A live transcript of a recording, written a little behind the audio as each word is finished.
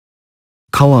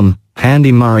column,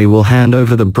 Andy Murray will hand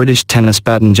over the British tennis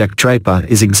baton. Jack Draper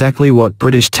is exactly what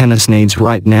British tennis needs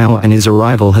right now, and his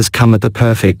arrival has come at the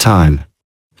perfect time.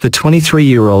 The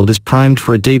 23-year-old is primed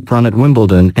for a deep run at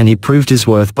Wimbledon, and he proved his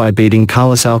worth by beating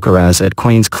Carlos Alcaraz at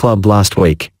Queen's Club last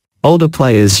week. Older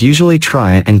players usually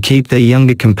try and keep their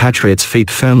younger compatriots'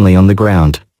 feet firmly on the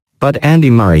ground. But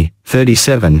Andy Murray,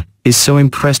 37, is so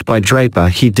impressed by Draper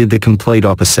he did the complete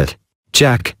opposite.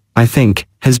 Jack, I think,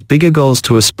 has bigger goals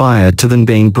to aspire to than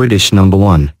being British number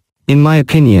one. In my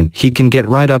opinion, he can get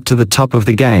right up to the top of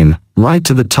the game, right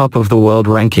to the top of the world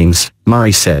rankings,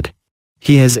 Murray said.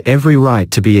 He has every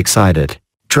right to be excited.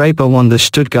 Draper won the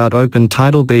Stuttgart Open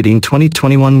title, beating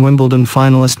 2021 Wimbledon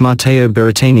finalist Matteo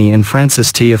Berrettini and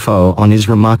Frances Tiafoe on his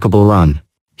remarkable run.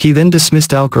 He then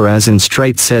dismissed Alcaraz in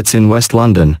straight sets in West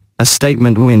London, a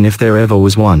statement win if there ever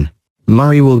was one.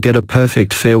 Murray will get a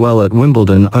perfect farewell at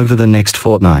Wimbledon over the next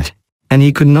fortnight. And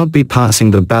he could not be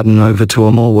passing the baton over to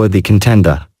a more worthy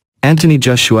contender. Anthony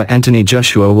Joshua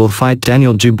will fight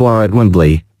Daniel Dubois at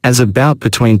Wembley, as a bout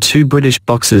between two British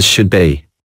boxers should be.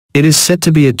 It is set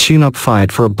to be a tune-up fight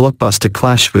for a blockbuster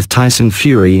clash with Tyson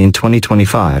Fury in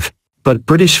 2025. But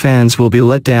British fans will be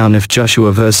let down if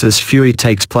Joshua versus Fury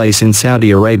takes place in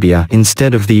Saudi Arabia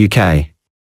instead of the UK.